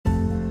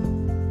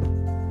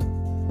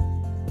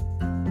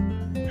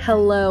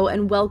Hello,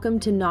 and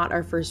welcome to Not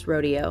Our First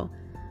Rodeo,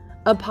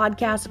 a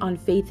podcast on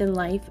faith and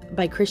life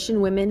by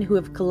Christian women who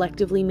have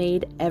collectively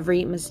made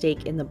every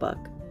mistake in the book.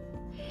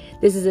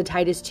 This is a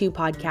Titus 2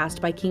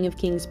 podcast by King of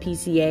Kings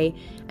PCA,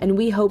 and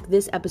we hope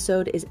this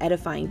episode is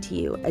edifying to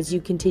you as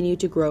you continue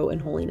to grow in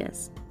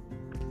holiness.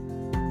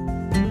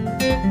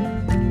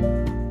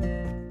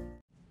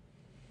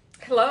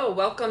 Hello,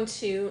 welcome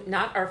to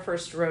Not Our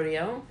First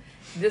Rodeo.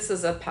 This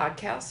is a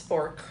podcast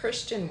for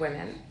Christian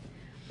women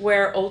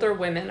where older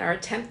women are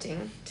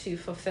attempting to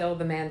fulfill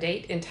the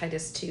mandate in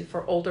Titus 2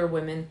 for older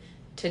women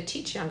to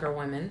teach younger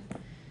women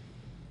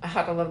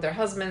how to love their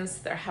husbands,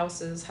 their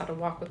houses, how to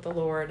walk with the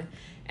Lord.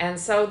 And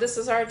so this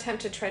is our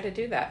attempt to try to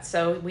do that.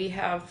 So we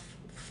have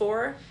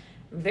 4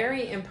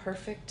 very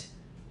imperfect,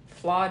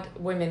 flawed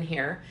women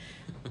here.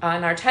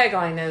 And our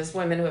tagline is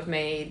women who have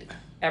made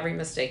every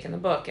mistake in the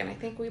book. And I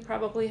think we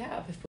probably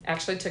have if we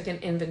actually took an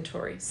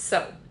inventory.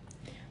 So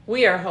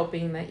we are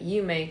hoping that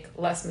you make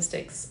less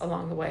mistakes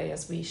along the way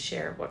as we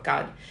share what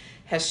God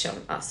has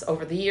shown us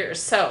over the years.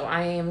 So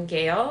I am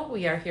Gail.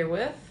 We are here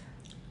with...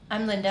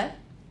 I'm Linda.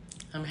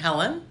 I'm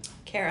Helen.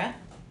 Kara.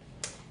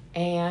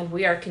 And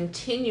we are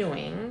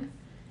continuing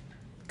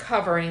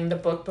covering the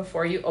book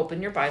Before You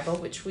Open Your Bible,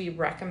 which we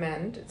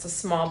recommend. It's a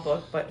small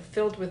book, but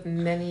filled with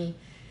many,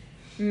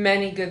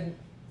 many good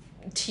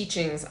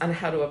teachings on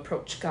how to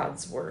approach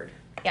God's Word.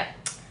 Yep.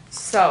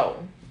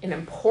 So, an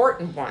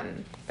important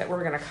one that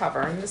we're going to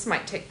cover, and this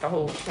might take the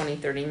whole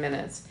 20-30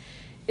 minutes,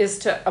 is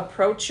to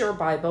approach your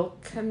Bible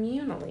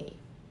communally.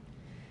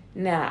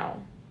 Now,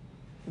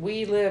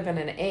 we live in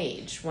an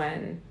age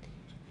when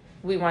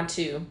we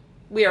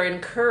are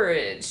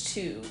encouraged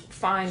to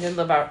find and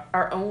live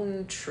our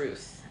own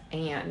truth,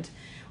 and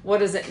what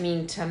does it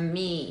mean to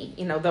me,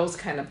 those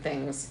kind of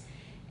things.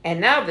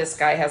 And now this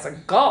guy has a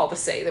gall to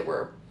say that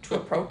we're to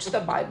approach the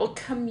Bible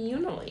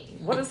communally.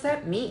 What does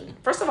that mean?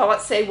 First of all,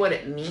 let's say what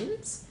it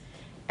means,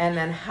 and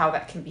then how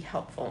that can be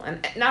helpful,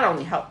 and not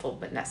only helpful,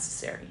 but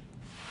necessary.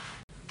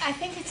 I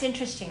think it's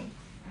interesting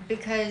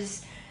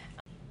because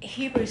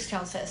Hebrews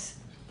tells us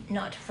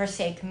not to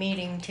forsake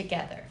meeting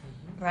together,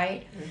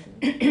 right?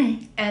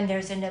 Mm-hmm. And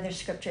there's another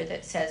scripture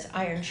that says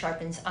iron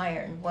sharpens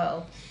iron.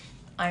 Well,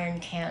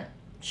 iron can't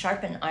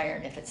sharpen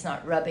iron if it's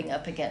not rubbing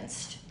up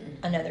against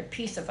another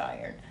piece of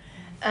iron.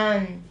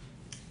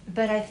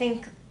 But I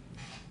think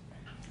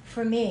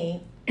for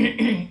me,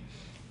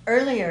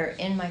 earlier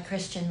in my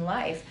Christian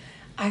life,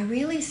 I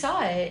really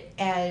saw it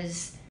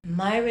as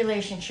my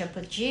relationship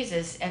with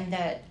Jesus and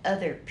that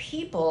other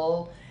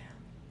people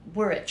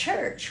were at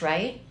church,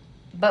 right?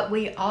 But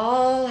we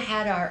all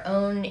had our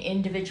own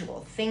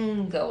individual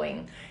thing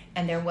going,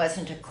 and there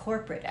wasn't a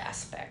corporate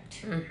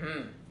aspect.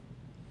 Mm-hmm.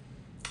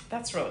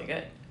 That's really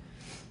good.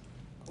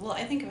 Well,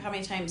 I think of how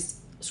many times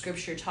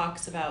Scripture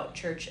talks about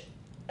church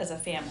as a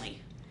family.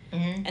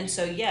 Mm-hmm. And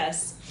so,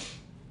 yes,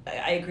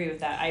 I agree with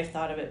that. I've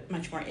thought of it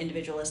much more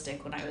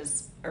individualistic when I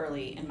was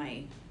early in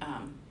my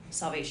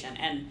salvation.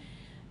 And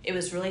it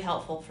was really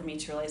helpful for me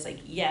to realize,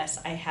 yes,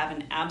 I have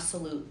an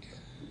absolute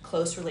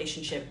close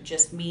relationship,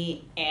 just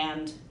me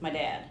and my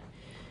dad.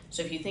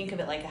 So if you think of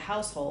it like a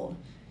household,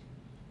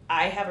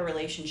 I have a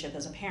relationship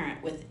as a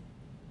parent with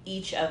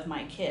each of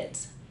my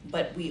kids,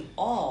 but we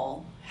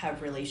all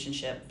have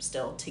relationship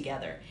still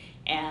together.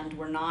 And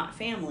we're not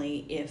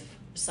family if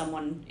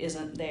someone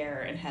isn't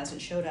there and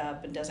hasn't showed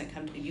up and doesn't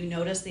come to you.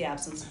 Notice the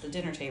absence at the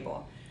dinner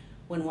table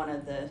when one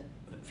of the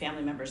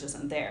family members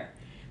isn't there.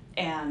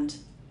 And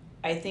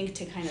I think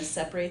to kind of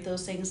separate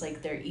those things,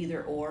 like they're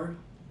either or,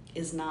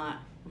 is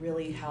not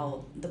really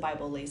how the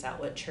Bible lays out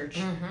what church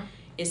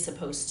is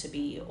supposed to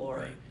be.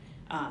 Or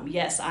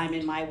yes, I'm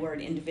in my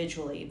word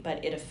individually,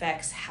 but it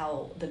affects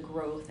how the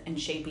growth and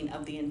shaping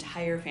of the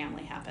entire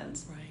family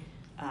happens.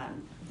 Right.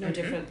 No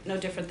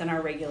different than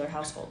our regular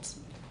households.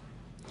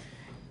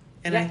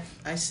 And yeah.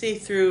 I see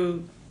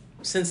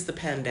since the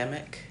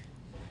pandemic,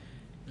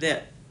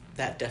 that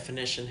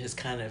definition has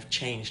kind of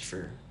changed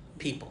for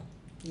people.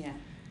 Yeah.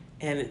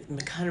 And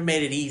it kind of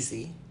made it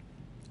easy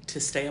to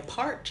stay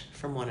apart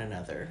from one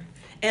another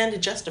and to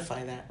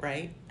justify that,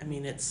 right? I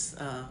mean, it's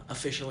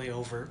officially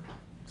over.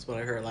 That's what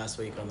I heard last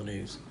week on the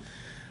news.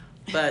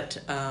 But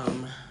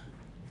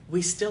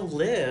we still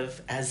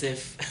live as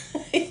if,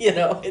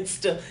 it's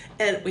still,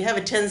 and we have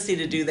a tendency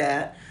to do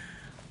that.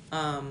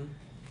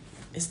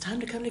 It's time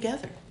to come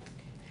together.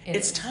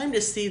 It's time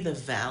to see the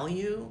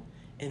value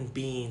in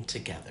being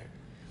together.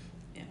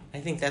 Yeah. I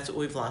think that's what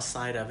we've lost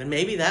sight of. And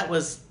maybe that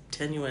was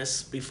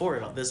tenuous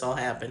before this all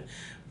happened,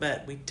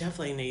 but we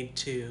definitely need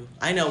to.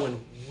 I know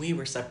when we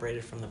were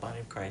separated from the body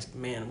of Christ,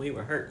 man, we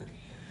were hurting.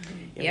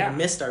 Yeah. We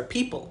missed our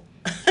people.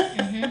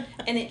 And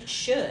it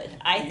should.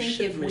 I think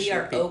should if miss we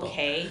your are people.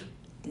 okay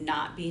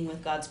not being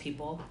with God's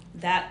people,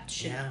 that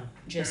should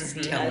just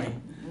be a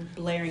Telling.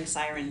 blaring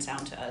siren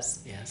sound to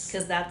us. Yes.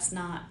 Because that's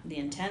not the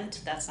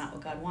intent. That's not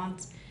what God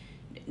wants.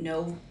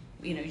 No,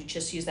 you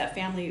just use that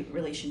family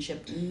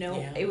relationship. No,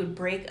 It would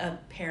break a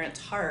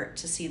parent's heart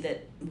to see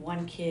that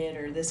one kid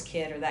or this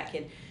kid or that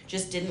kid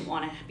just didn't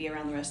want to be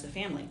around the rest of the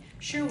family.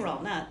 Sure, we're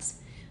all nuts,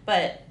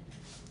 but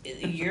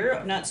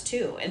you're nuts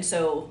too. And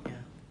so, Yeah.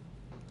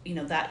 you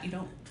know, that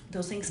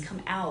those things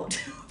come out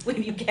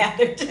when you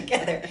gather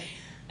together.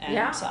 And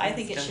Yeah. so I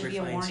think it God should be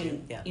a refines you.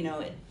 warning, Yeah. you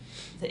know,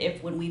 that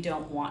if when we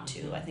don't want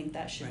to, I think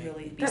that should Right.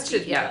 really be That speaking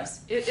should, to yeah,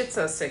 us. it's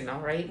a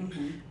signal, right?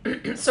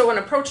 Mm-hmm. So when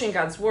approaching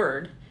God's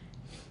word,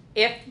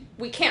 if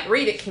we can't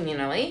read it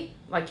communally,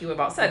 like you have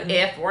all said,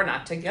 if we're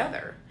not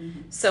together.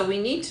 Mm-hmm. So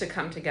we need to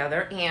come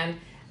together, and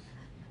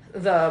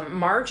the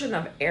margin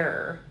of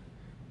error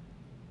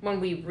when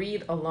we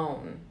read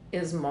alone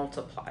is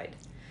multiplied.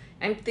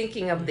 I'm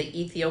thinking of the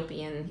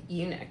Ethiopian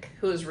eunuch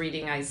who was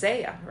reading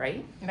Isaiah,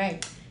 right?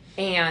 Right.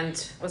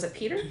 And was it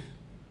Peter?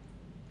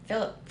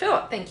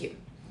 Philip. Thank you.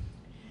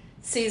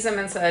 Sees him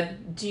and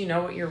said, "Do you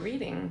know what you're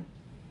reading?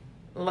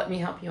 Let me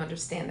help you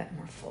understand that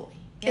more fully."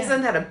 Yeah.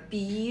 Isn't that a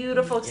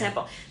beautiful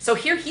example? So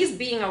here he's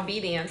being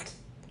obedient.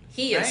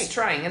 He is Right.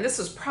 trying, and this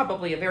was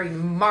probably a very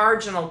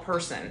marginal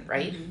person,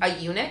 right? A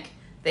eunuch.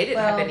 They didn't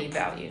have Well, any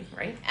value,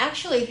 right?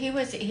 Actually, he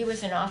was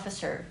an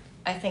officer,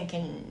 I think,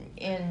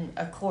 in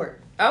a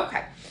court.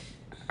 Okay.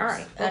 All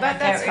right. Well, And I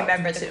that's can't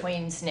remember helpful the too.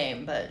 queen's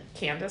name, but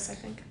Candace, I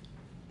think.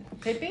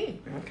 could be.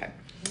 Okay.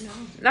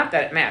 Not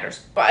that it matters,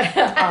 but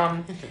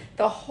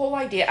the whole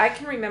idea, I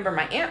can remember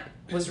my aunt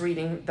was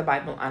reading the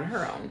Bible on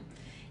her own.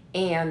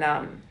 And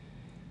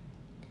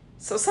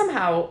so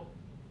somehow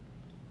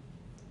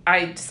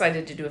I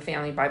decided to do a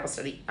family Bible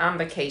study on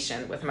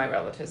vacation with my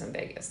relatives in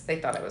Vegas. They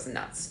thought I was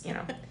nuts, you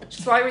know.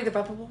 Just while I read the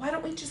Bible, well, why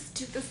don't we just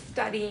do the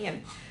study?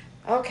 And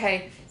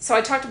okay. So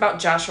I talked about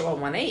Joshua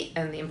 1:8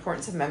 and the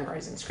importance of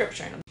memorizing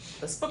scripture. And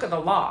this book of the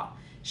law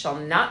shall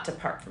not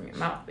depart from your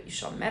mouth, but you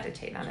shall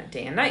meditate on it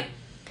day and night.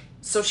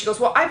 So she goes,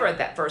 well, I've read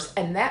that verse,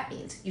 and that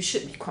means you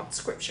shouldn't be quoting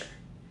scripture.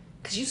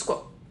 Because you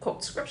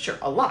quote scripture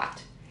a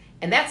lot.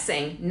 And that's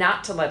saying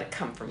not to let it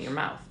come from your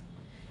mouth.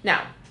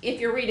 Now, if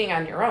you're reading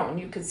on your own,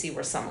 you could see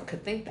where someone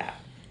could think that.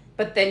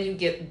 But then you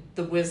get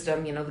the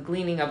wisdom, you know, the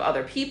gleaning of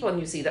other people, and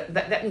you see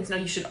that means, no,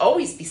 you should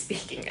always be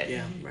speaking it.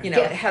 Yeah, right. You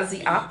know, it has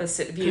the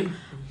opposite view.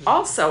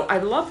 Also, I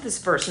love this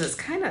verse, and it's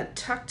kind of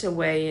tucked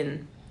away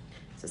in,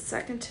 is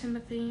it 2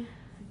 Timothy?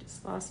 I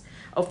just lost.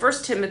 Oh,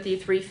 1 Timothy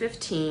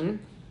 3:15.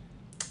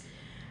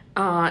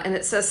 And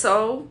it says,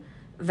 so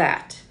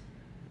that,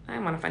 I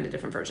want to find a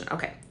different version.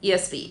 Okay,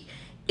 ESV.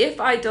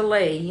 If I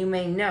delay, you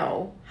may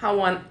know how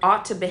one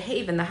ought to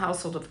behave in the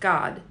household of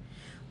God,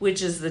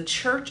 which is the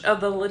church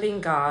of the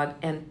living God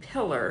and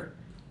pillar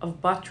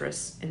of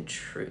buttress and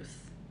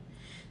truth.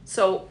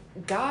 So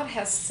God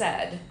has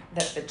said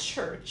that the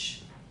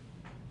church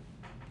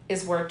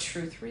is where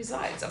truth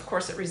resides. Of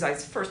course, it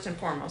resides first and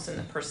foremost in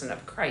the person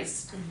of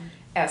Christ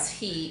as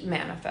he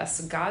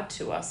manifests God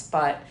to us.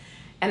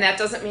 And that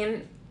doesn't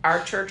mean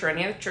our church or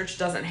any other church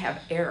doesn't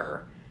have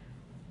error.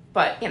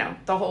 But, you know,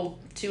 the whole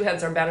two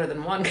heads are better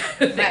than one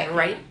kind of thing,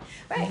 right?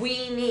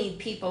 We need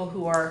people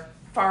who are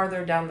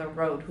farther down the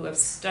road, who have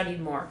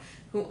studied more,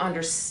 who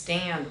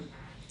understand,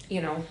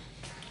 you know.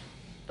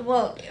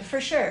 Well, for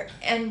sure.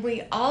 And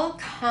we all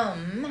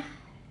come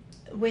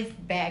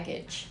with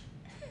baggage,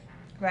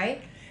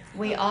 right?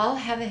 We all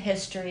have a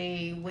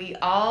history. We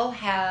all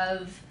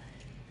have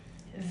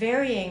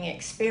varying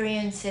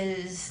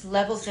experiences,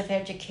 levels of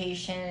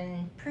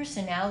education,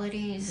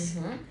 personalities.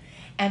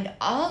 And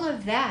all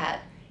of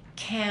that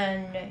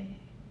can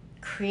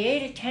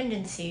create a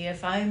tendency,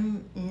 if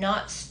I'm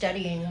not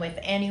studying with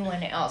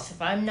anyone else,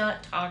 if I'm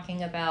not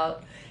talking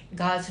about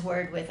God's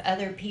word with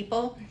other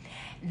people,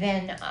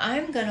 then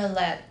I'm going to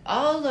let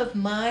all of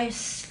my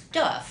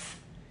stuff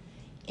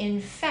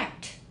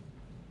infect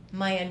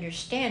my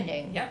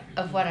understanding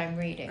of what I'm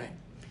reading. Right.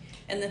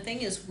 And the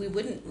thing is, we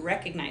wouldn't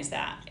recognize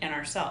that in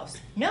ourselves.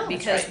 No,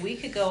 because that's right. we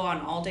could go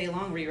on all day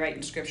long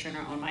rewriting scripture in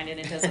our own mind, and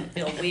it doesn't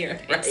feel weird.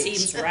 Right. It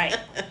seems right.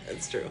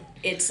 That's true.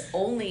 It's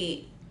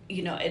only,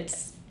 you know,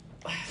 it's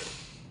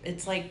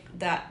like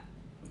that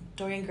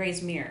Dorian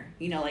Gray's mirror.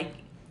 You know, like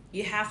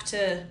you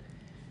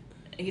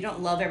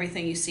don't love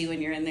everything you see when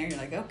you're in there. You're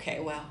like, okay,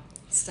 well,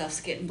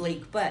 stuff's getting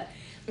bleak, but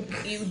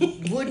you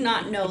would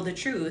not know the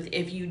truth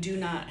if you do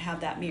not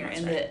have that mirror. That's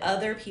and right. the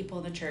other people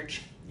in the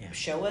church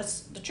show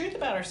us the truth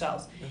about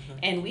ourselves.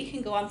 And we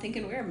can go on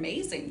thinking we're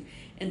amazing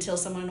until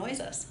someone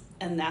annoys us.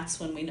 And that's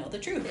when we know the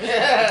truth.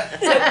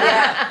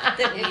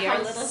 That we are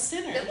little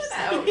sinners.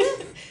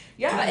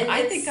 Yeah, and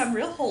I think I'm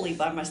real holy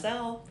by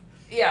myself.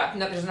 Yeah,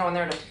 no, there's no one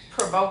there to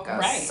provoke us.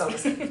 Right. So to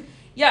speak.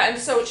 Yeah, and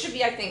so it should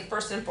be, I think,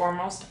 first and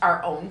foremost,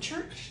 our own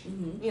church.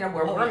 You know,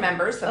 where we're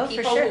members, the for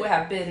people sure. who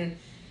have been,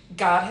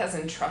 God has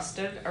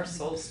entrusted our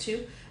souls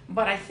to.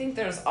 But I think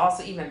there's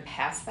also even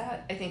past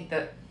that. I think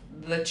that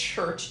the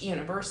church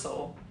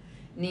universal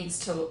needs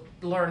to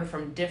learn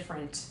from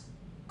different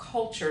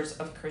cultures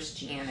of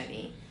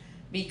Christianity.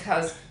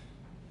 Because,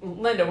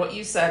 Linda, what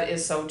you said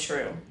is so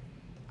true.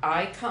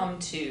 I come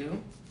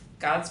to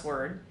God's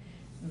word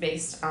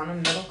based on a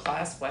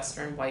middle-class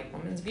Western white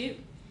woman's view.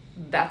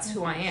 That's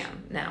who I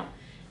am now.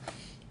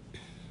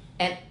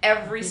 And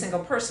every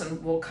single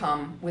person will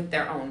come with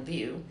their own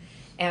view.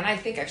 And I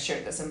think I've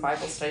shared this in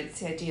Bible study. It's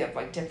the idea of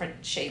like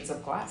different shades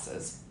of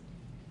glasses.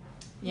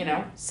 You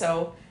know?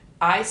 So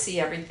I see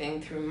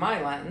everything through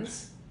my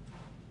lens,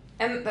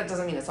 And that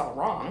doesn't mean it's all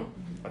wrong,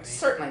 but Right.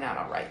 certainly not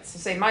all right. So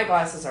say my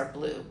glasses are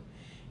blue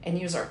and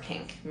yours are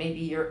pink. Maybe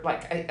you're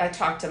like, I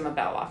talked to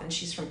Mabel often,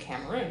 she's from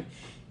Cameroon.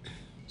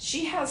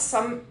 She has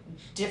some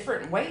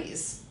different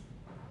ways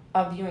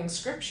of viewing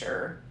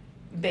scripture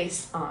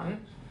based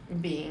on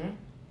being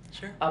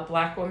Sure. a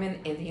black woman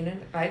in the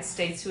United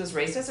States who was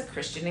raised as a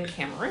Christian in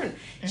Cameroon.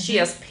 She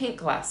has pink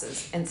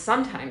glasses, and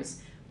sometimes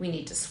we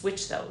need to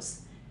switch those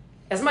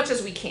as much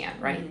as we can,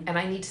 right? And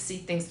I need to see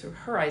things through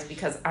her eyes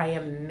because I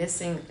am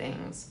missing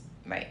things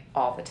Right.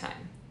 all the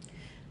time.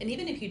 And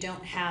even if you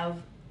don't have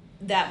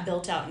that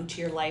built out into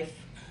your life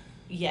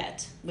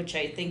yet, which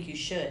I think you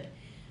should,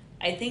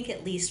 I think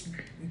at least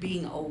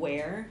being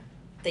aware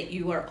that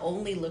you are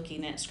only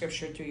looking at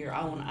scripture through your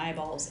own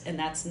eyeballs, and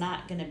that's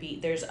not going to be,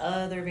 there's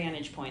other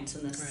vantage points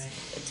in this,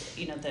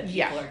 Right. that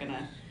Yeah. people are going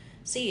to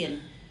see,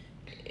 and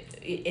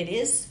it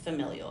is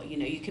familial.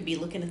 You could be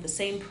looking at the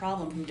same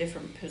problem from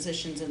different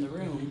positions in the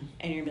room,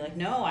 and you're going to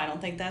be like, no, I don't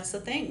think that's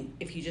the thing.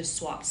 If you just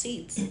swap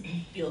seats,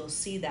 you'll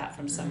see that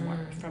from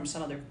somewhere, from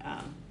some other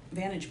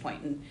vantage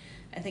point, and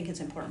I think it's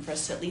important for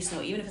us to at least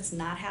know, even if it's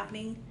not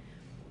happening,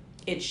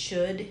 it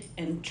should,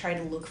 and try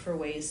to look for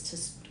ways to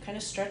kind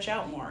of stretch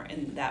out more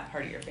in that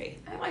part of your faith.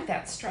 I like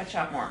that, stretch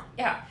out more.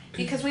 Yeah,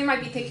 because we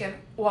might be thinking,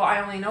 well, I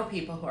only know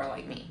people who are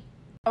like me.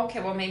 Okay,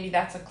 well, maybe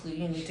that's a clue.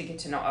 You need to get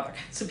to know other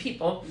kinds of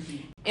people.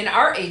 In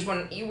our age,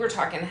 when you were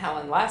talking,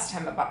 Helen, last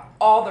time about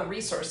all the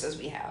resources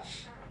we have,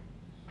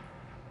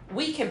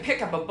 we can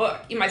pick up a book.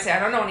 You might say, I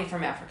don't know any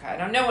from Africa. I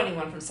don't know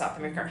anyone from South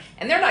America.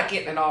 And they're not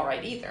getting it all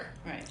right either.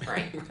 Right.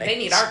 Right? They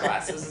need our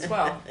glasses as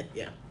well.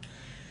 Yeah.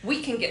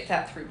 We can get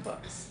that through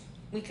books.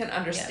 We can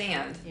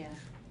understand Yeah.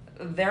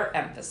 their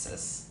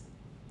emphasis,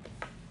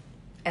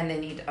 and they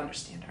need to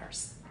understand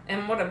ours.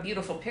 And what a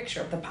beautiful picture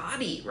of the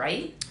body,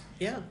 right?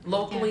 Yeah.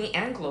 Locally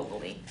and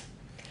globally.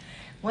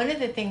 One of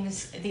the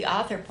things the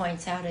author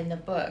points out in the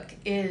book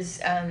is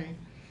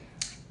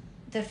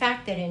the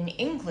fact that in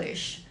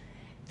English,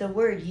 the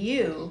word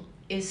you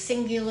is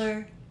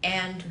singular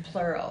and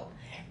plural,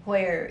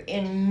 where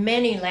in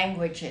many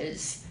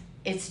languages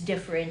it's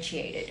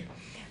differentiated.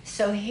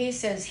 So he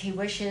says he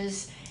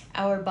wishes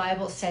our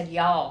Bible said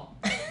y'all.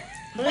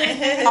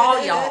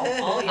 All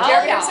y'all. All Did y'all. you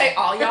ever hear him say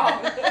all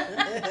y'all?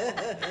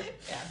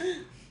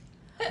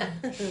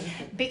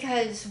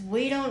 Because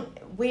we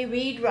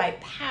read right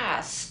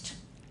past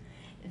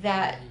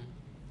that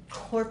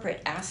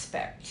corporate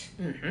aspect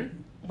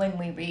when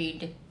we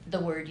read the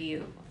word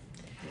you.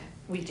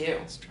 We do.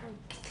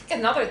 I think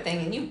another thing,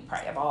 and you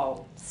probably have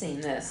all seen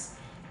this,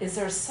 is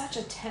there's such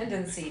a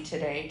tendency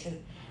today to,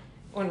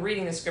 when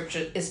reading the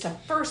scripture, is to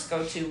first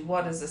go to,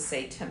 what does this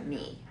say to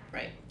me?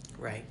 Right.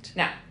 Right.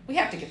 Now, we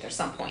have to get there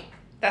some point.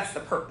 That's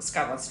the purpose.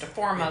 God wants to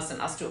form us and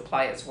us to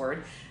apply His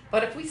word.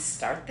 But if we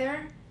start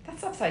there,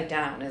 that's upside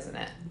down, isn't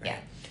it? Yeah.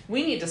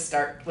 We need to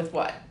start with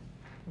what?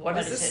 What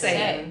is does it it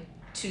saying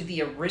to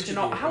the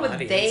original? To the How would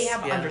audience, they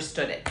have yeah.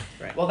 understood it?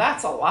 Right. Well,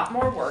 that's a lot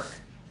more work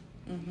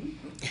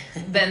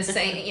than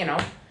saying,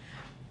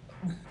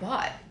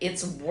 but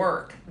it's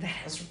work that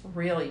is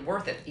really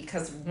worth it,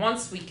 because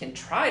once we can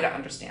try to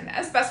understand that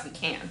as best we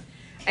can,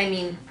 I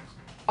mean,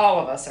 all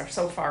of us are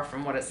so far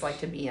from what it's like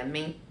to be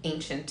an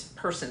ancient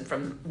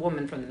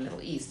woman from the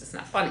Middle East. It's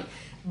not funny.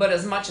 But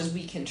as much as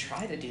we can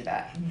try to do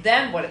that,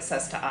 then what it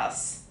says to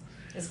us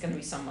is going to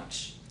be so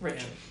much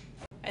richer.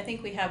 I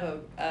think we have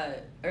or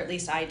at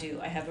least I do,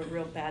 I have a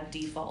real bad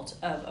default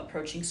of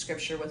approaching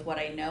scripture with what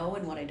I know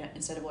and what I don't,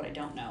 instead of what I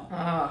don't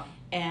know.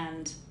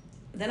 And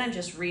then I'm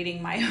just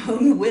reading my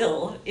own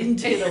will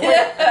into the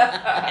word.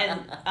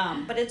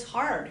 And but it's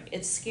hard.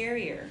 It's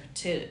scarier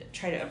to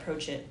try to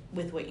approach it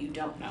with what you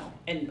don't know,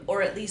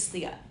 or at least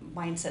the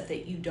mindset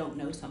that you don't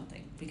know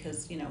something,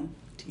 because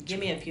give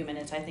me a few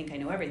minutes, I think I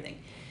know everything.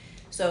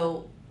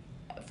 So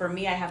for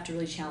me, I have to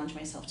really challenge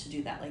myself to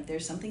do that. Like,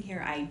 there's something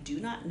here I do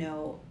not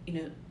know.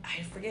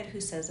 I forget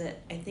who says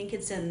it. I think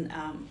it's in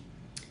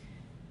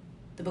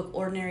the book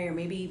Ordinary, or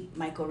maybe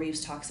Michael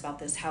Reeves talks about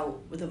this, how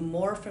the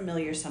more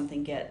familiar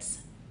something gets,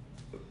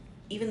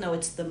 even though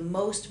it's the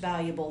most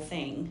valuable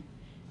thing,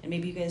 and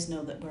maybe you guys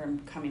know that where I'm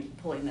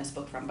pulling this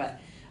book from,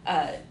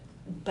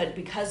 but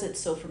because it's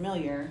so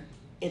familiar,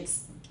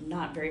 it's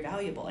not very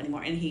valuable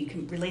anymore. And he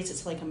relates it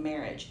to like a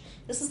marriage.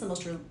 This is the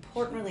most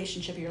important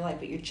relationship of your life,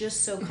 but you're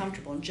just so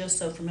comfortable and just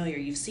so familiar.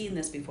 You've seen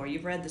this before.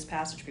 You've read this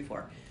passage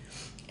before.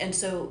 And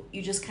so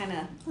you just kind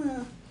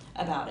of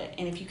about it.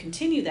 And if you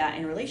continue that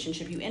in a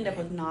relationship, you end up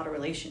with not a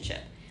relationship.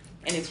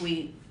 And if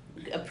we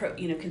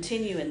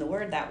continue in the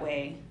word that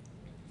way,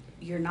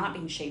 you're not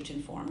being shaped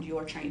and formed.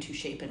 You're trying to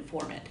shape and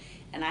form it.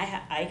 And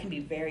I can be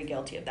very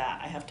guilty of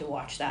that. I have to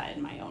watch that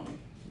in my own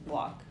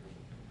walk.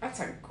 That's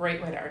a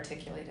great way to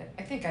articulate it.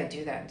 I think I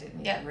do that and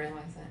didn't even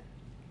realize it.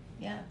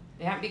 Yeah.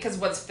 Yeah, because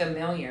what's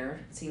familiar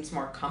seems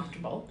more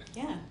comfortable.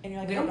 Yeah. And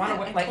you're like, We don't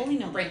want to totally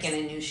know break this.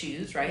 in new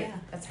shoes, right? Yeah.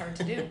 That's hard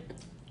to do.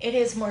 It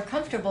is more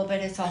comfortable, but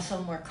it's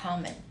also more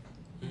common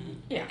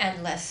Yeah.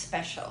 and less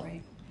special.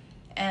 Right.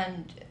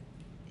 And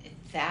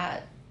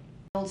that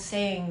old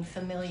saying,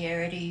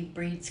 familiarity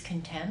breeds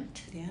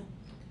contempt. Yeah.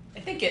 I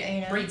think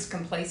it breeds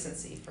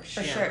complacency for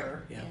sure. For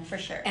sure. Yeah. For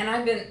sure. And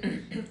I've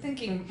been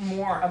thinking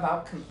more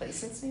about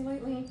complacency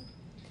lately.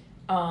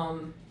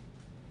 Well,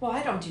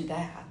 I don't do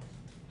that,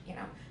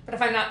 but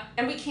if I'm not,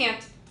 and we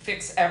can't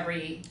fix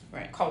every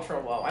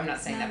cultural woe, I'm not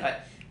saying that,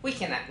 but we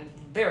can at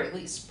very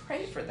least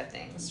pray for the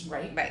things,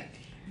 right? Right.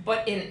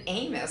 But in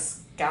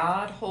Amos,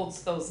 God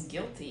holds those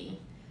guilty,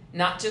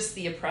 not just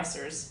the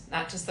oppressors,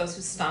 not just those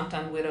who stomped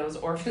on widows,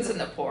 orphans, and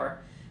the poor,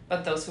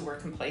 but those who were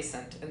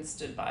complacent and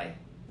stood by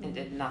and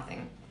did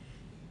nothing.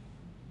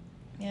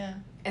 Yeah.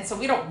 And so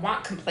we don't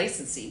want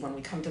complacency when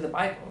we come to the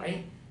Bible,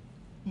 right?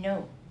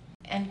 No.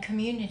 And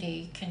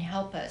community can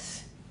help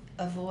us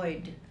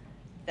avoid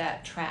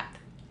that trap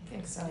I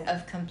think so.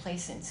 of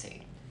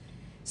complacency.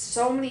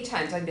 So many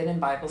times I've been in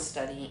Bible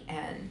study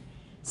and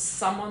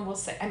someone will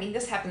say,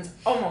 this happens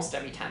almost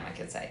every time, I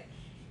could say.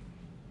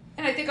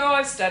 And I think,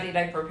 I've studied,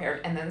 I've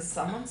prepared, and then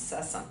someone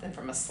says something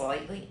from a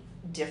slightly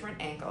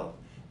different angle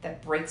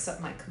that breaks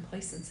up my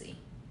complacency.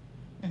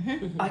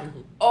 Mm-hmm. Like,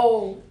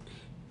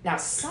 now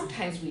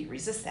sometimes we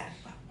resist that.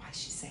 Well, why is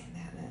she saying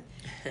that?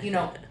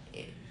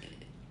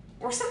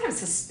 We're sometimes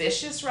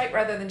suspicious, right?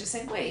 Rather than just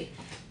saying, wait,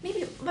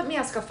 maybe let me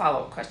ask a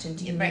follow-up question.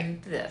 Do you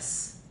mean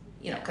this?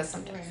 Because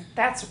sometimes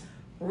that's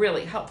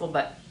really helpful.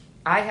 But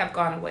I have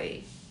gone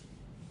away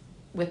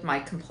with my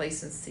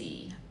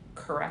complacency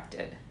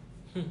corrected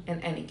in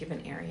any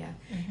given area.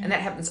 Mm-hmm. And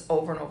that happens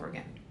over and over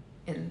again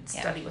in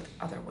study with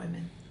other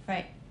women.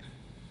 Right.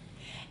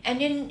 And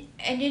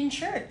in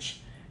church,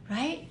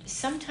 right?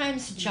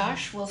 Sometimes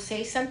Josh will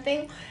say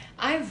something.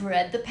 I've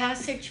read the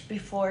passage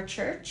before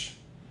church.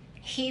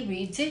 He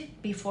reads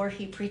it before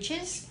he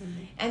preaches.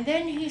 Mm-hmm. And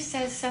then he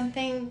says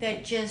something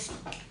that just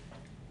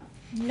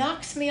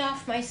knocks me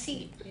off my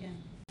seat. Yeah.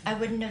 I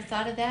wouldn't have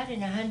thought of that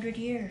in 100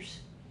 years.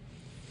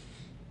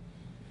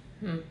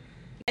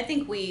 I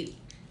think we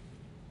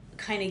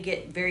kind of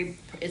get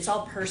it's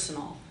all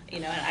personal,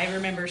 and I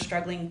remember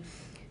struggling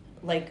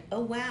like,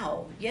 oh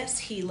wow, yes,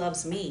 he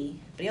loves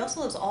me, but he also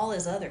loves all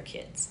his other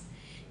kids.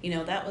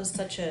 That was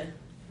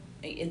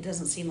it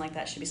doesn't seem like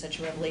that should be such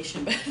a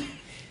revelation, but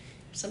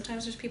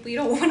sometimes there's people you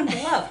don't want him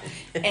to love.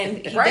 And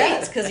he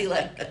does, because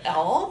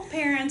all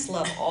parents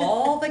love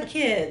all the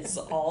kids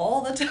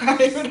all the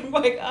time. And I'm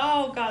like,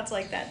 oh, God's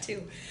like that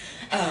too.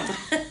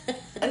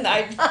 And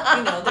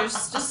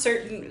there's just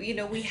certain,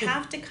 we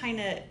have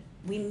to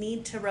we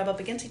need to rub up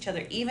against each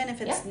other, even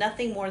if it's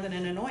nothing more than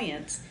an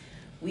annoyance.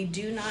 We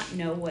do not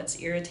know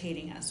what's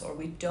irritating us, or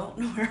we don't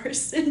know where our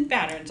sin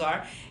patterns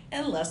are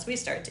unless we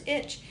start to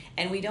itch.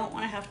 And we don't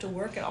want to have to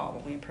work at all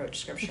when we approach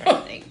Scripture,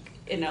 I think.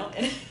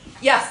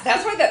 Yes,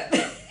 that's why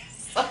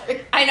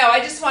sorry. I know, I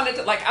just wanted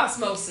to, like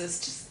osmosis,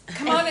 just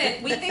come on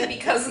in. We think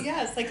because the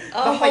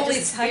Holy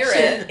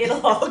Spirit,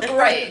 it'll all go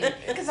right,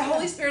 because the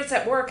Holy Spirit's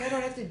at work, I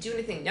don't have to do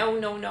anything.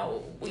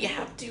 No. We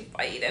have to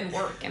fight and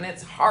work, and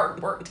it's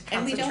hard work to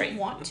concentrate. And we don't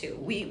want to.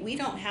 We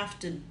don't have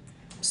to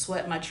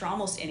sweat much or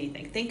almost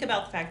anything. Think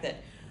about the fact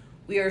that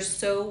we are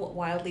so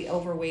wildly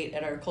overweight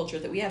at our culture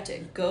that we have to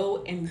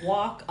go and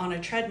walk on a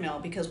treadmill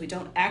because we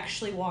don't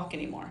actually walk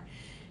anymore,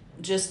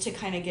 just to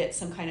kind of get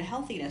some kind of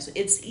healthiness.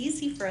 It's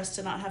easy for us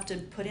to not have to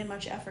put in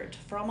much effort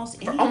for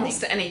almost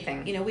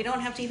anything. We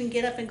don't have to even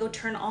get up and go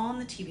turn on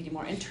the TV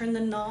anymore and turn the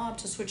knob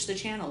to switch the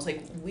channels.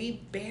 Like, we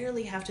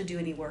barely have to do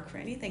any work for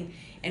anything,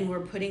 and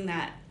we're putting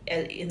that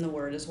in the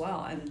Word as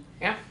well. And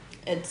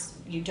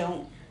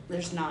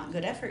there's not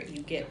good effort.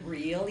 You get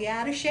really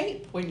out of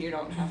shape when you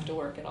don't have to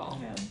work at all.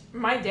 Yeah.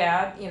 My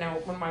dad, when I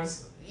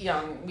was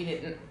young,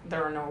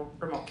 there were no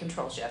remote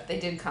controls yet.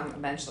 They did come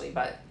eventually,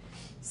 but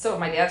so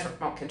my dad's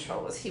remote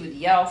control was he would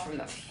yell from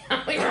the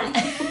family room.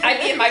 I'd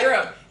be in my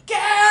room,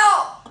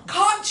 Gal,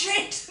 come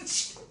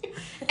change.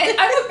 And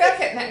I look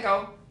back at it and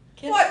go,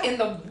 what in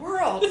the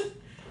world?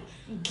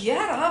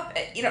 Get up,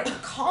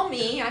 call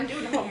me, I'm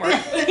doing homework.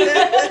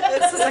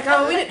 It's like,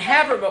 we didn't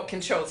have remote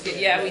controls.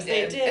 Yeah, we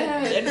did. They did.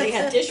 And they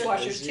had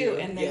dishwashers too,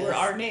 and they were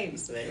our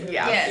names.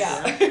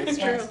 Yes. It's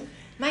Yes. true.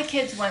 My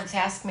kids once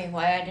asked me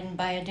why I didn't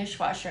buy a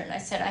dishwasher, and I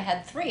said I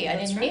had 3. I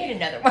didn't need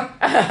another one.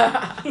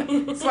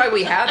 That's why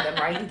we have them,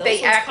 right? Those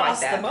They ones act like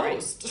cost that, the right?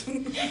 most.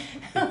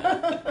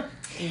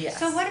 Yes.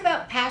 So what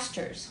about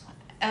pastors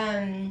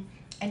and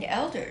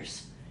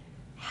elders?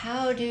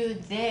 How do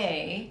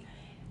they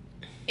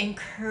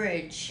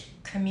encourage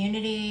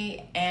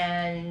community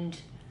and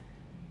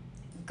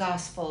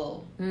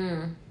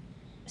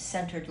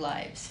gospel-centered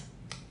lives?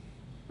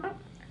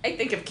 I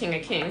think of King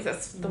of Kings.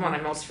 That's the one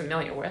I'm most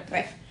familiar with.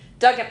 Right.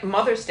 Doug,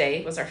 Mother's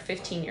Day was our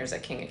 15 years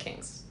at King of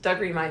Kings. Doug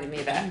reminded me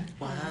of that.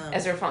 Wow.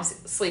 As we were falling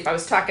asleep, I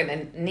was talking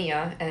to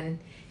Nia, and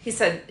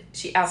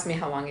she asked me,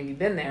 how long have you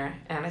been there?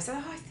 And I said,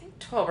 I think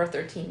 12 or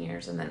 13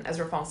 years. And then as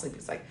we were falling asleep,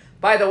 he's like,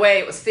 by the way,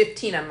 it was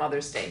 15 on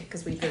Mother's Day,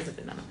 because we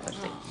visited on Mother's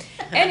Day.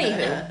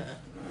 Anywho,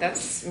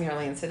 that's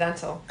merely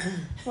incidental.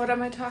 What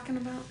am I talking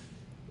about?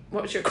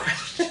 What was your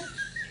question?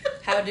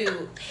 How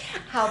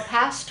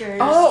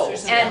pastors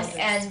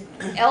and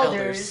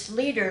elders,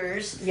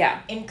 leaders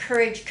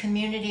encourage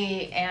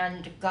community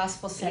and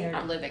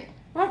gospel-centered living.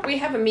 Well, we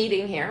have a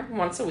meeting here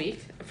once a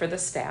week for the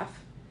staff.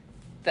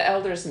 The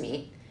elders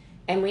meet,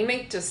 And we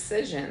make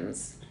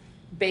decisions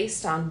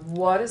based on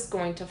what is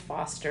going to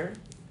foster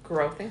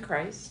growth in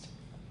Christ,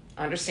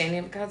 understanding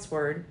of God's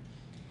word,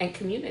 and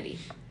community.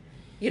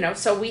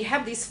 So we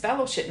have these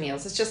fellowship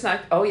meals. It's just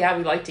not, oh yeah,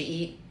 we like to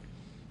eat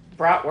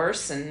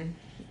bratwurst and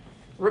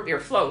root beer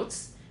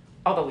floats,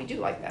 although we do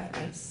like that,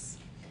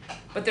 right?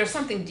 But there's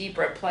something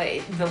deeper at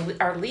play.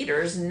 Our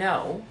leaders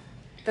know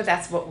that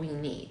that's what we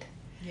need.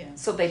 Yeah.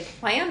 So they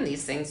plan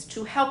these things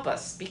to help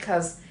us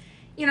because,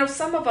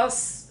 some of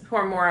us who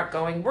are more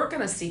outgoing, we're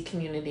going to seek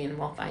community and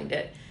we'll find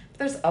it. But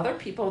there's other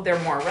people, they're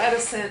more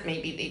reticent.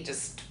 Maybe they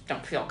just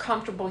don't feel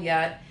comfortable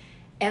yet.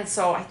 And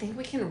so I think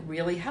we can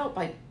really help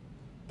by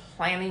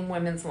planning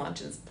women's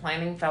lunches,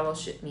 planning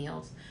fellowship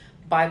meals,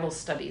 Bible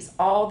studies,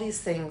 all these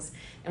things.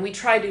 And we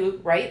try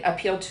to,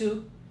 appeal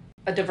to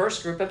a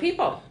diverse group of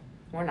people.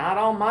 We're not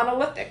all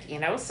monolithic,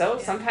 so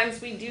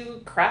sometimes we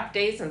do craft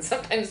days and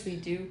sometimes we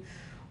do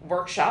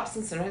workshops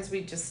and sometimes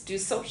we just do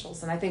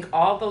socials. And I think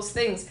all those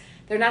things,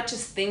 they're not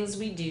just things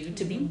we do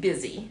to be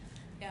busy,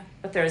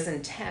 but there's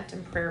intent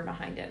and prayer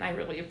behind it. And I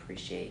really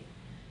appreciate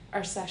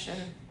our session.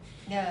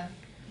 Yeah.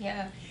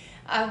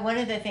 One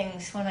of the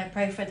things when I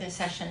pray for this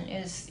session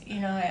is,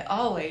 I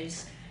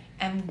always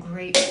am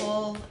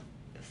grateful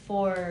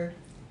for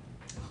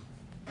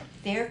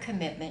their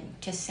commitment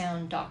to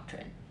sound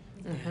doctrine,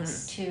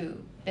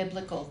 to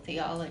biblical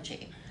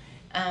theology.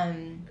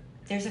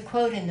 There's a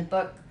quote in the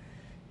book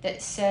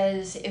that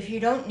says, if you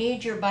don't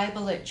need your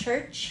Bible at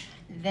church,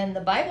 then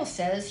the Bible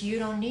says you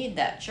don't need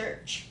that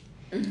church.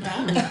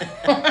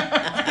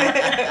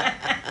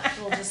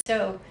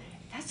 So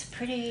that's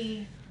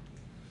pretty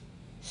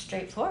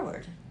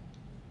straightforward,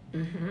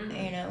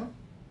 I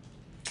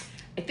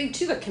think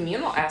too the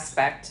communal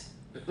aspect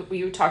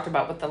we talked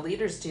about what the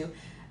leaders do,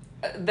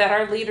 that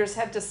our leaders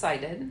have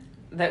decided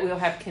that we'll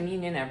have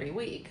communion every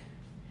week.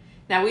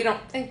 Now we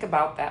don't think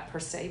about that per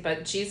se,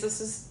 but Jesus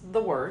is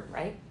the Word,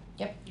 right?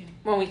 Yep.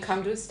 When we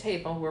come to his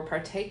table, we're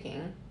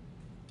partaking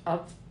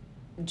of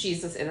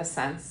Jesus in a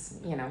sense.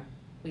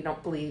 We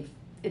don't believe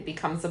it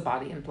becomes the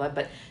body and blood,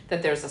 but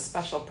that there's a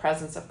special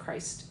presence of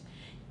Christ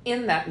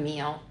in that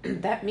meal.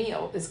 That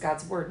meal is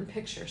God's word and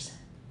pictures.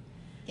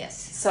 Yes.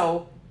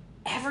 So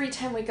every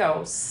time we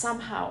go,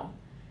 somehow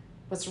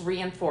what's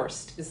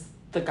reinforced is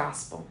the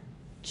gospel.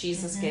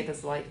 Jesus gave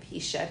his life. He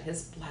shed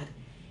his blood.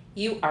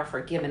 You are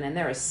forgiven. And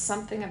there is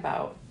something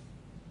about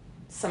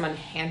someone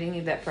handing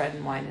you that bread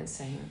and wine and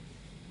saying,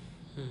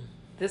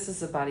 this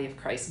is the body of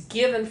Christ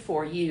given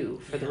for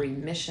you for the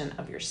remission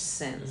of your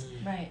sins.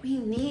 Right. We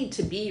need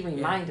to be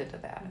reminded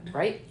of that,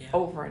 right? Yeah.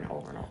 Over and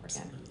over and over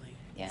again.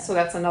 Yeah. So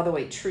that's another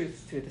way,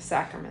 truth through the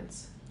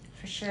sacraments.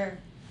 For sure.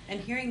 And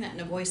hearing that in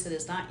a voice that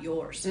is not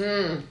yours.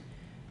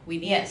 We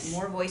need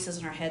more voices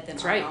in our head than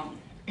That's our right. own.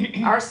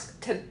 Ours,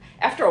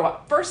 after a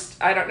while,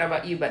 first, I don't know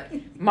about you, but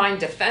mine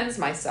defends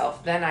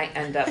myself. Then I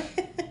end up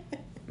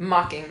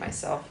mocking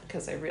myself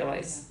because I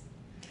realize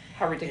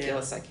how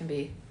ridiculous I can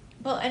be.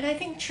 Well, and I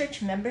think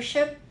church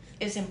membership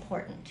is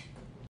important.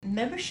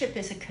 Membership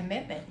is a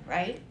commitment,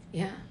 right?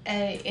 Yeah.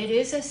 It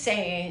is a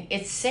saying.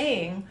 It's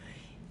saying,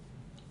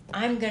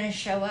 I'm going to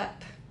show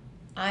up.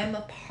 I'm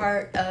a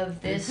part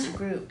of this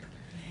group.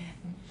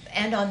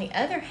 And on the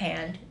other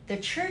hand, the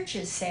church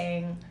is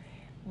saying,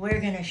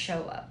 we're going to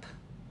show up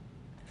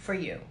for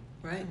you.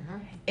 Right.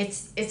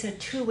 It's a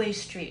two-way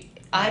street.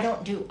 I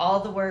don't do all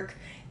the work,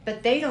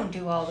 but they don't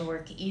do all the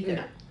work either.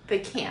 No, they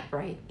can't,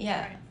 right?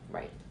 Yeah.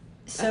 Right.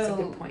 So, That's a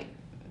good point.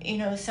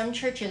 Some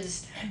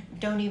churches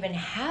don't even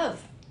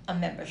have a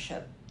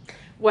membership.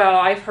 Well,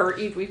 I've heard,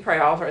 we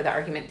probably all heard the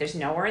argument, there's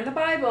nowhere in the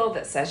Bible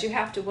that says you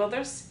have to. Well,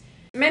 there's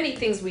many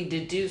things we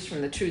deduce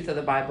from the truth of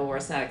the Bible where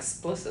it's not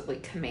explicitly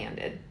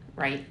commanded,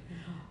 right?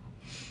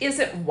 Is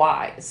it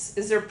wise?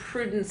 Is there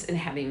prudence in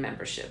having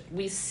membership?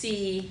 We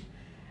see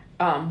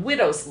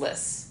widows'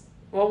 lists.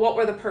 Well, what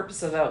were the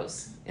purpose of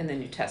those in the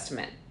New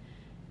Testament?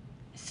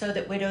 So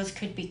that widows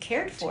could be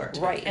cared for.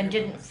 Right. And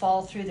didn't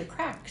fall through the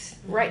cracks.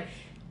 Right.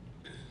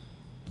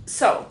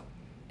 So,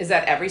 is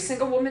that every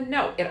single woman?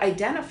 No. It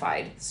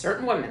identified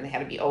certain women. They had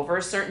to be over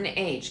a certain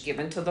age,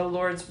 given to the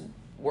Lord's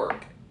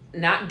work.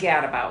 Not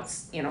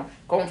gadabouts,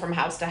 going from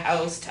house to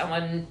house,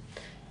 telling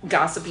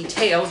gossipy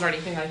tales or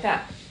anything like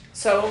that.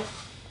 So,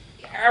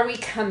 are we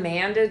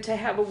commanded to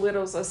have a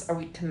widow's list? Are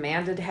we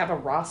commanded to have a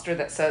roster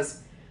that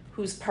says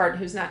who's part and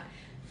who's not?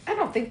 I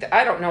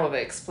don't know of an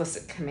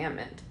explicit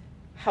commandment.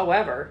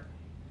 However,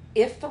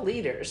 if the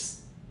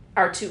leaders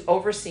are to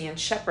oversee and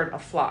shepherd a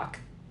flock,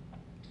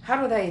 how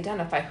do they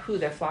identify who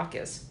their flock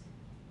is?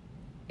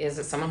 Is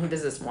it someone who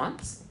does this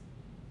once,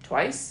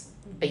 twice,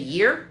 a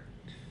year?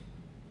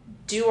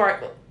 Do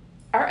our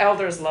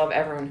elders love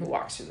everyone who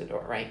walks through the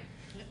door, right?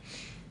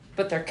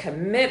 But they're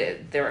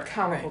committed, they're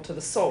accountable to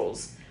the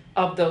souls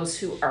of those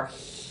who are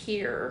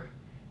here.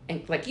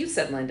 And like you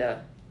said,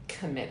 Linda,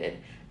 committed.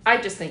 I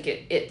just think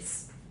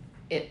it's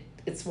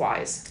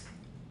wise.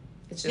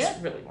 It's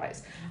just really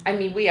wise. I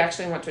mean, we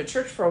actually went to a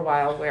church for a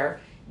while where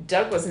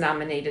Doug was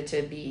nominated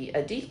to be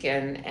a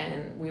deacon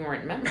and we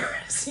weren't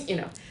members,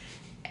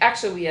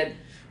 Actually, we had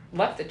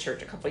left the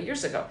church a couple of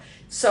years ago.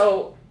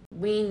 So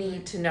We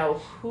need to know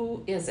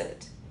who is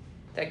it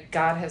that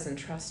God has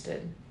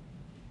entrusted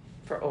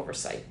for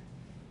oversight.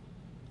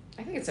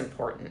 I think it's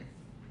important.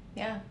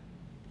 Yeah,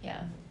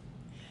 yeah.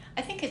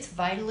 I think it's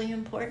vitally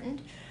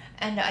important.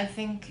 And I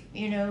think,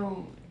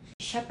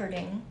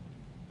 shepherding,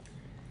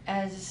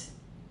 as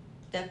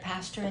the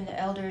pastor and the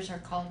elders are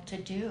called to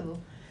do,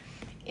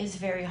 is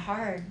very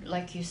hard,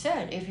 like you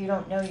said, if you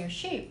don't know your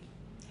sheep.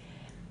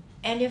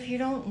 And if you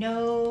don't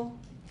know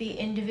the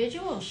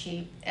individual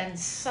sheep and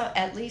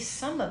at least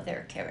some of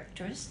their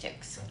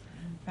characteristics,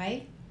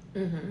 right?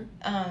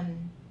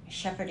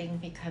 Shepherding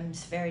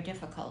becomes very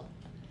difficult.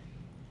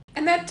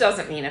 And that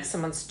doesn't mean if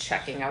someone's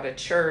checking out a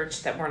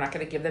church that we're not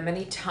going to give them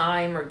any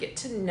time or get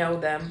to know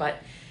them.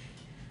 But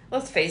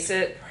let's face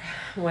it,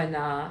 when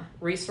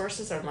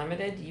resources are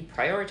limited, you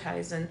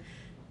prioritize, and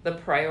the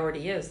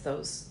priority is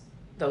those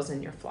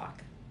in your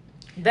flock.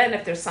 Then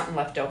if there's something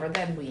left over,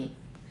 then we...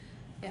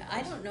 Yeah,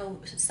 I don't know.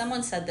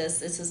 Someone said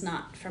this is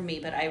not for me,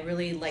 but I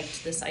really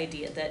liked this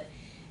idea that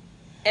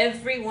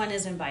everyone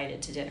is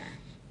invited to dinner,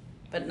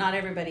 but not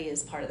everybody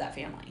is part of that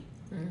family.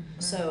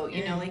 So,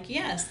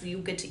 yes, you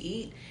get to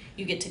eat,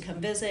 you get to come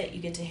visit,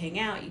 you get to hang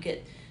out, you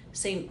get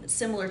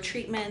similar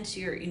treatment,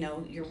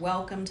 you're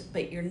welcomed,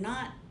 but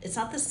it's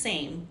not the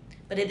same,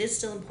 but it is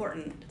still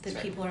important that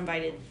people are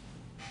invited,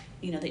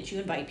 that you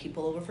invite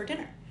people over for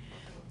dinner.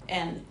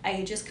 And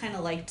I just kind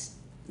of liked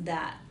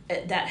that.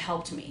 That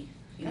helped me.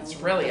 That's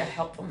really a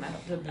helpful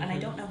metaphor. And I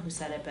don't know who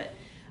said it, but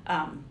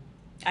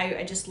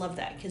I just love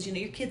that because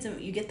your kids,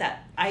 you get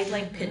that. I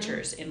like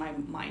pictures in my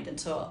mind, and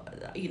so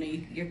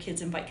your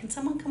kids invite. Can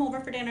someone come over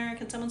for dinner?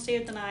 Can someone stay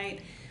the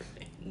night?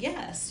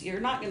 Yes, you're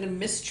not going to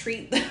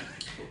mistreat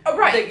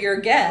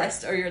your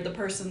guest or you're the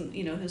person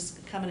who's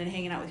coming and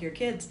hanging out with your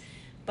kids,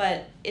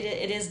 but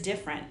it is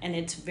different, and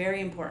it's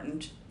very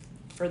important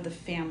for the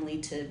family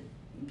to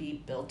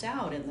be built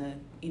out.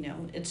 And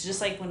it's just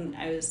like when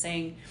I was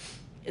saying.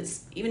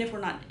 It's even if we're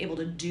not able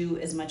to do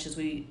as much as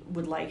we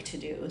would like to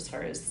do as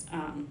far as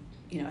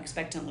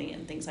expectantly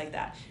and things like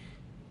that,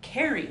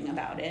 caring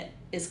about it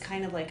is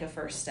kind of like a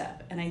first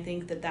step. And I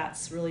think that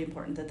that's really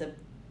important, that the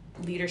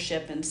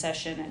leadership and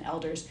session and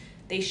elders,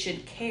 they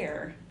should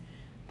care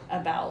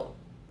about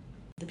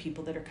the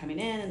people that are coming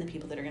in and the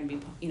people that are going to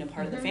be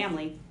part of the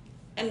family.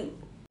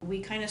 And we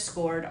kind of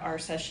scored our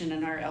session,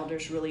 and our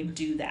elders really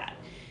do that,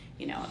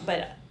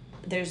 but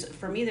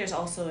for me there's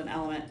also an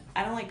element,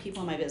 I don't like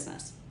people in my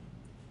business.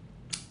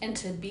 And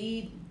to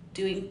be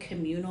doing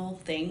communal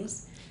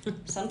things,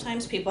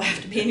 sometimes people have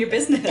to be in your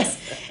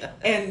business.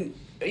 And,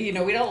 we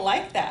don't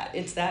like that.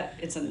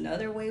 It's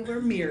another way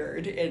we're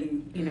mirrored.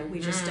 And,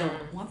 we just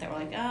don't want that. We're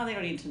like, they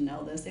don't need to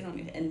know this. They don't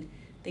need, and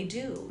they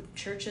do.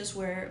 Churches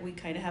where we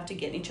kind of have to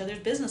get in each other's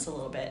business a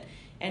little bit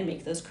and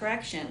make those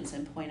corrections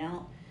and point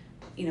out,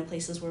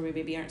 places where we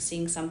maybe aren't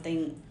seeing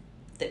something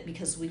that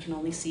because we can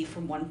only see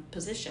from one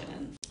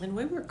position. And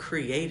we were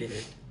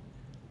created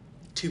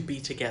to be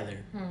together.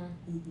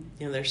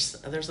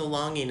 There's a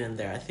longing in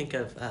there. I think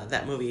of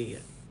that movie,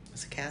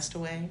 was it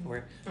Castaway,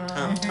 where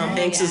Tom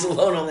Hanks is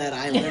alone on that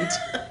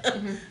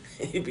island.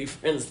 He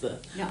befriends the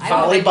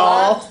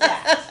volleyball.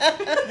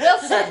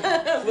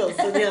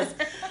 Wilson, yes.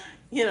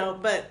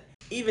 But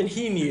even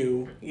he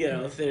knew,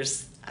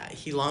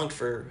 he longed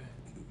for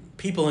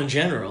people in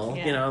general,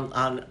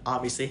 on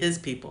obviously his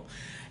people.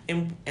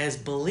 And as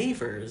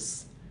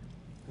believers,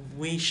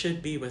 we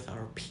should be with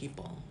our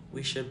people.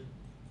 We should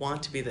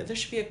want to be there. There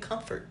should be a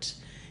comfort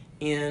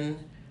in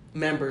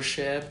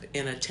membership,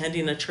 in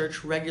attending a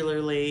church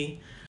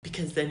regularly,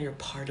 because then you're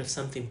part of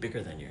something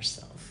bigger than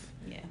yourself.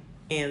 Yeah.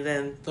 And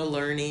then the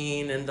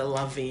learning and the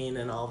loving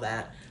and all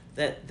that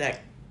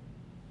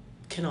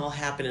can all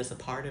happen as a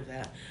part of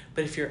that.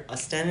 But if you're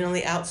standing on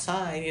the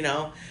outside,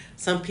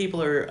 some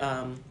people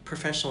are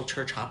professional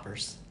church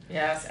hoppers.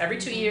 Yes, every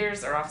 2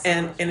 years or off.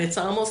 And it's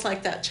almost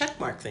like that check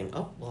mark thing.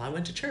 Oh, well, I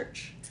went to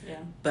church. Yeah.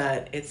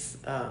 But it's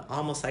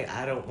almost like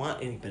I don't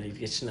want anybody to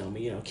get to know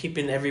me,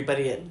 keeping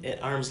everybody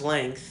at arm's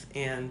length.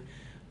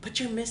 But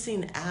you're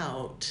missing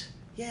out.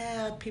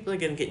 Yeah, people are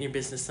going to get in your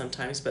business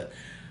sometimes, but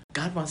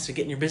God wants to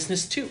get in your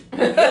business too.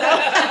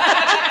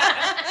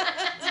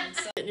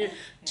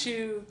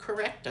 To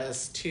correct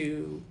us,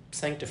 to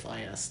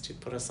sanctify us, to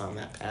put us on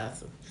that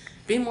path of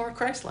being more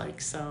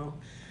Christ-like. So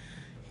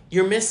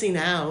you're missing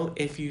out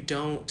if you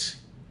don't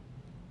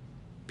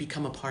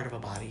become a part of a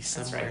body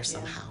somewhere,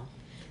 somehow.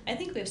 I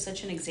think we have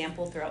such an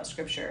example throughout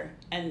Scripture,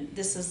 and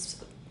this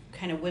is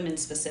kind of women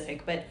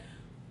specific, but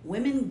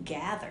women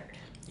gathered.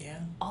 Yeah.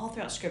 All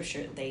throughout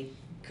Scripture, they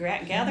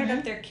gathered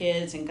up their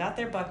kids and got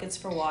their buckets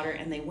for water,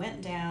 and they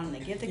went down and they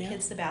give the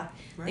kids the bath.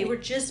 Right. They were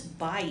just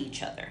by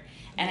each other.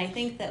 And I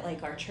think that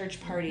like our church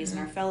parties and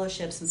our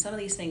fellowships and some of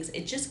these things,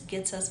 it just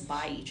gets us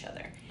by each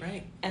other.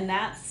 Right. And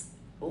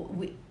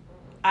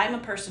I'm a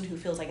person who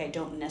feels like I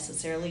don't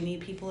necessarily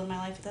need people in my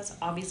life. That's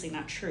obviously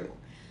not true.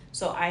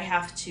 So I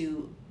have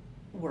to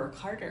work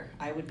harder.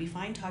 I would be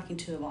fine talking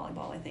to a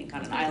volleyball, I think,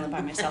 on an island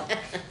by myself.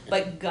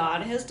 But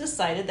God has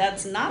decided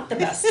that's not the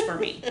best for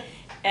me.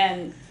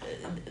 And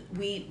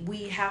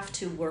we have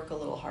to work a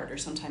little harder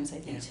sometimes, I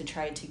think, to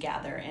try to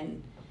gather.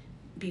 And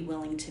be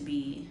willing to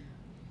be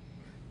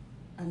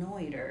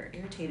annoyed or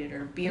irritated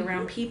or be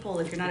around people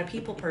if you're not a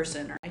people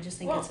person. Or I just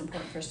think it's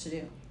important for us to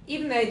do.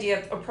 Even the idea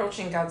of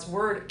approaching God's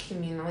word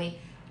communally,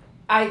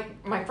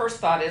 my first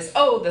thought is,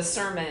 oh, the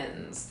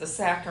sermons, the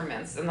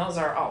sacraments, and those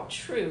are all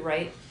true,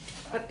 right?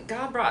 But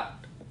God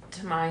brought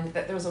to mind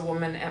that there was a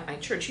woman at my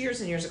church years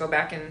and years ago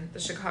back in the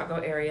Chicago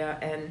area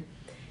and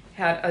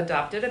had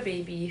adopted a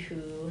baby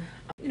who,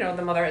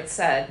 the mother had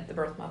said, the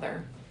birth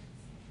mother,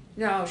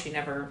 no, she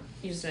never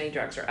used any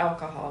drugs or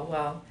alcohol.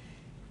 Well,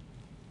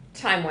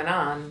 time went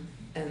on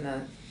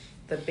and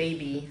the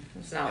baby,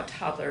 who's now a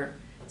toddler,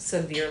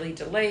 severely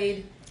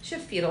delayed. She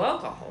had fetal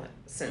alcohol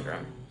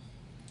syndrome.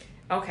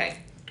 Okay,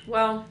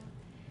 well,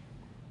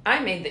 I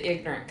made the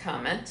ignorant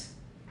comment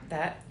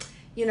that,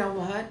 you know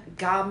what,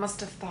 God must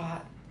have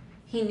thought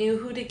he knew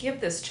who to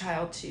give this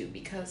child to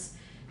because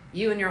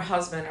you and your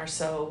husband are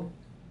so,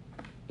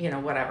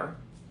 whatever.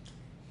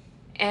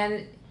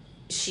 And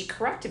she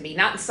corrected me,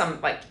 not in some,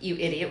 you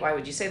idiot, why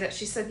would you say that?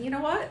 She said, you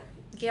know what,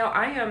 Gail,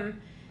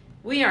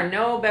 we are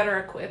no better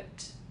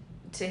equipped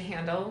to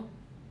handle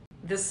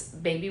this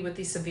baby with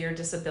these severe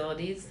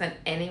disabilities than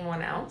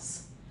anyone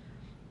else.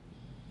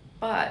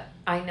 But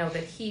I know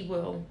that he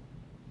will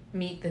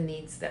meet the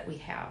needs that we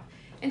have.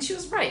 And she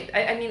was right.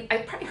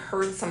 I probably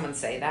heard someone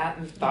say that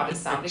and thought it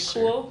sounded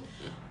Sure.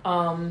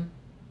 cool.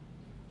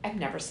 I've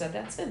never said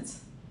that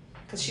since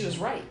because she was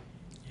right.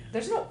 Yeah.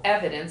 There's no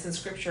evidence in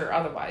scripture or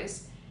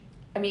otherwise.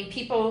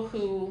 People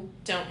who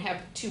don't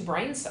have 2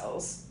 brain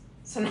cells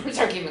sometimes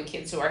are given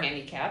kids who are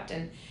handicapped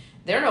and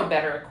they're no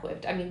better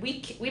equipped.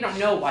 We don't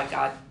know why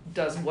God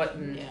does what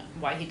and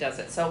why he does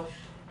it. So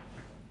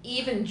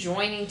even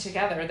joining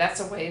together, that's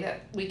a way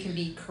that we can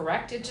be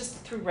corrected just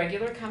through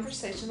regular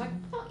conversation.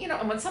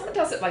 And when someone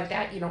does it like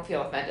that, you don't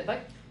feel offended.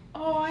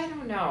 Oh, I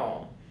don't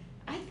know.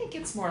 I think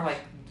it's more like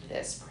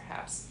this,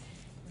 perhaps.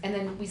 And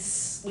then we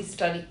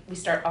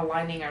start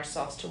aligning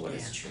ourselves to what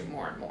is true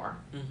more and more.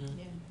 Mm-hmm.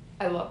 Yeah.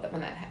 I love that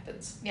when that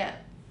happens. Yeah,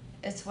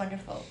 it's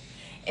wonderful.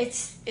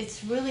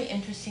 It's really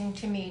interesting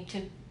to me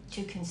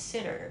to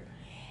consider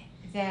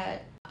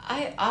that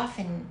I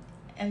often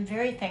am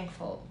very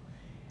thankful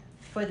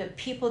for the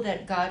people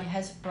that God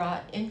has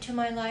brought into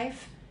my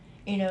life,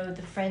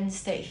 the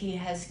friends that he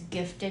has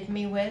gifted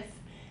me with,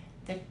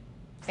 the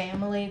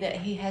family that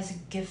he has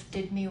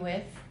gifted me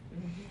with.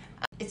 Mm-hmm.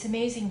 It's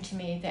amazing to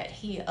me that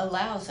he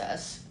allows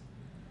us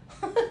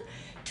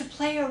to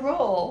play a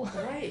role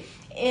Right.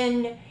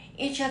 in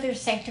each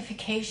other's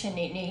sanctification,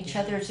 in each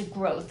other's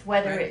growth,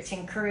 whether Right. it's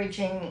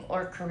encouraging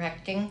or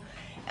correcting.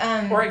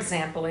 Or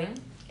exampling.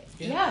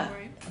 Yeah.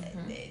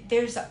 Right.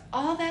 There's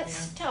all that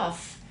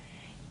stuff,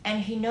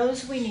 and he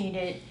knows we need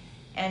it,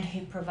 and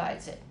he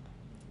provides it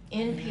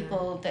in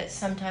people that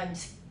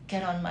sometimes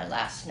get on my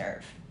last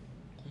nerve.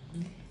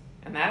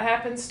 And that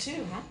happens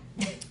too,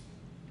 huh?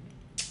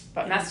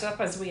 But messed up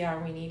as we are,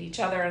 we need each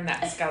other, and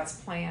that's God's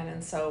plan.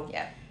 And so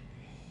Yeah.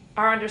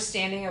 our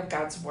understanding of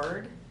God's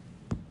word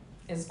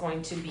is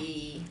going to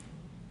be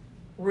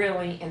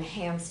really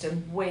enhanced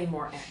and way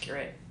more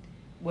accurate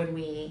when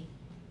we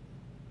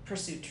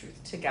pursue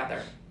truth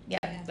together Yeah.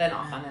 than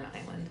off on an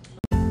island.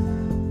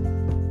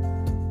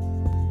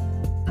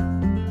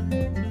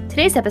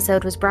 Today's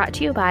episode was brought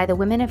to you by the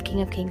Women of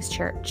King of Kings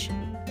Church.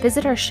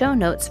 Visit our show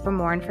notes for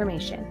more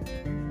information.